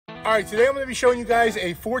All right, today I'm gonna be showing you guys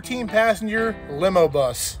a 14-passenger limo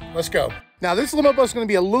bus. Let's go. Now this limo bus is gonna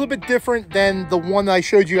be a little bit different than the one that I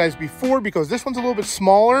showed you guys before because this one's a little bit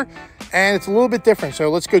smaller and it's a little bit different.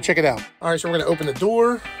 So let's go check it out. All right, so we're gonna open the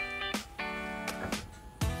door.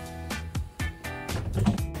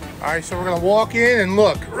 All right, so we're gonna walk in and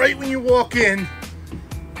look, right when you walk in,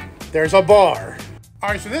 there's a bar. All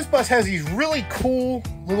right, so this bus has these really cool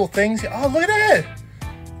little things. Oh, look at that.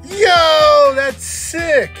 Yo, that's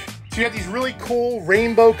sick. So you got these really cool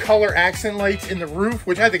rainbow color accent lights in the roof,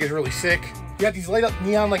 which I think is really sick. You got these light up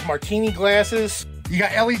neon like martini glasses. You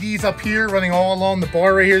got LEDs up here running all along the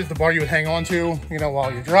bar right here. This is the bar you would hang on to, you know, while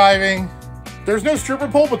you're driving. There's no stripper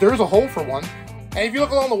pole, but there is a hole for one. And if you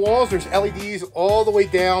look along the walls, there's LEDs all the way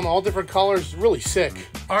down, all different colors. It's really sick.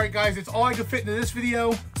 All right, guys, that's all I could fit into this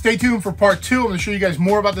video. Stay tuned for part 2. I'm gonna show you guys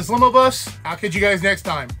more about this limo bus. I'll catch you guys next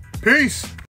time. Peace.